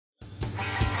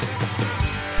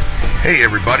Hey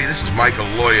everybody, this is Mike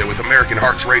Aloia with American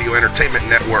Hearts Radio Entertainment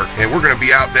Network, and we're going to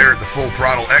be out there at the Full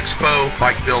Throttle Expo,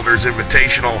 Bike Builders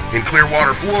Invitational in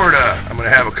Clearwater, Florida. I'm going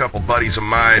to have a couple buddies of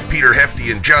mine, Peter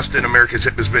Hefty and Justin, America's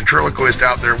hippest ventriloquist,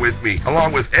 out there with me,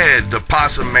 along with Ed, the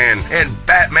Possum Man, and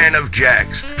Batman of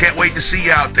Jacks. Can't wait to see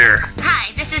you out there.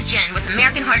 Hi, this is Jen with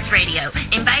American Hearts Radio,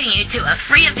 inviting you to a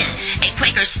free event at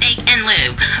Quaker Steak and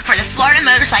Lube for the Florida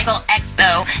Motorcycle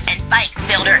Expo and Bike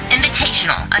Builder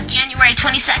Invitational on January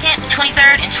 22nd,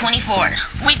 23rd, and 24th.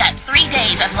 We got 3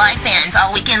 days of live bands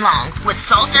all weekend long, with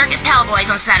Soul Circus Cowboys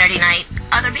on Saturday night.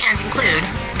 Other bands include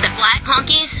the Black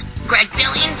Honkies, Greg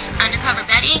Billings, Undercover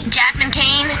Betty, Jackman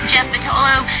Kane, Jeff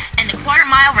Vitolo, and the Quarter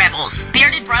Mile Rebels,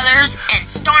 Bearded Brothers, and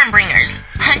Stormbringers.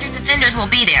 Hundreds of vendors will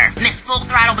be there. Miss Full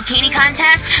Throttle Bikini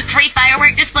Contest, free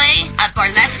firework display, a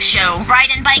burlesque show,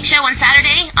 ride and bike show on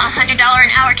Saturday, a $100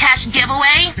 an hour cash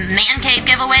giveaway, man cave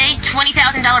giveaway,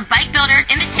 $20,000 bike builder,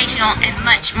 invitational, and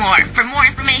much more. For more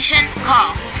information,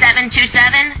 call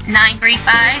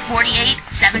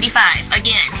 727-935-4875.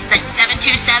 Again, that's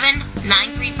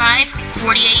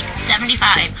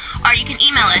 727-935-4875. Or you can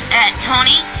email us at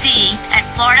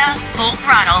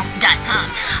tonyc@floridafullthrottle.com.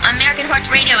 American Hearts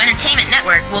Radio Entertainment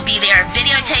Network will be there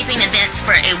videotaping events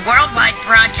for a worldwide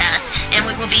broadcast, and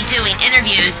we will be doing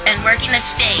interviews and working the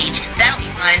stage. That'll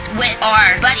be fun with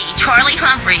our buddy Charlie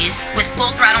Humphreys with Full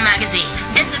Throttle Magazine.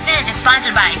 This event is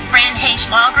sponsored by Fran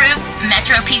H. Law Group,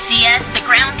 Metro PCS, The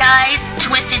Ground Guys,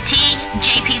 Twisted Tea,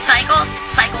 JP Cycles,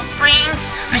 Cycle Springs,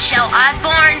 Michelle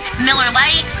Osborne, Miller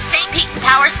Lite, St. Pete's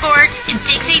Power Sports,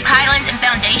 Dixie Pylons and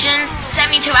Foundations,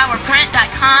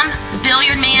 72hourprint.com,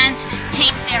 Billiard Man,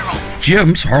 Team Barrel,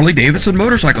 Jim's Harley Davidson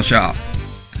Motorcycle Shop,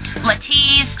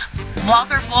 Latisse,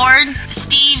 Walker Ford,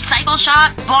 Steve's Cycle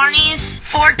Shop, Barney's,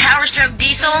 Ford Power Stroke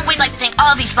Diesel. We'd like to thank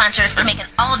all of these sponsors for making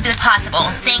all of this possible.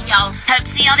 Thank y'all. Hope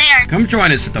to see y'all there. Come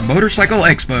join us at the Motorcycle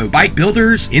Expo Bike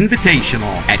Builders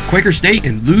Invitational at Quaker Steak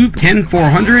and Lube,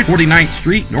 10400 49th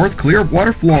Street, North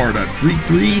Clearwater, Florida,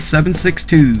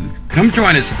 33762. Come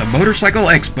join us at the Motorcycle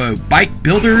Expo Bike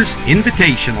Builders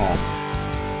Invitational.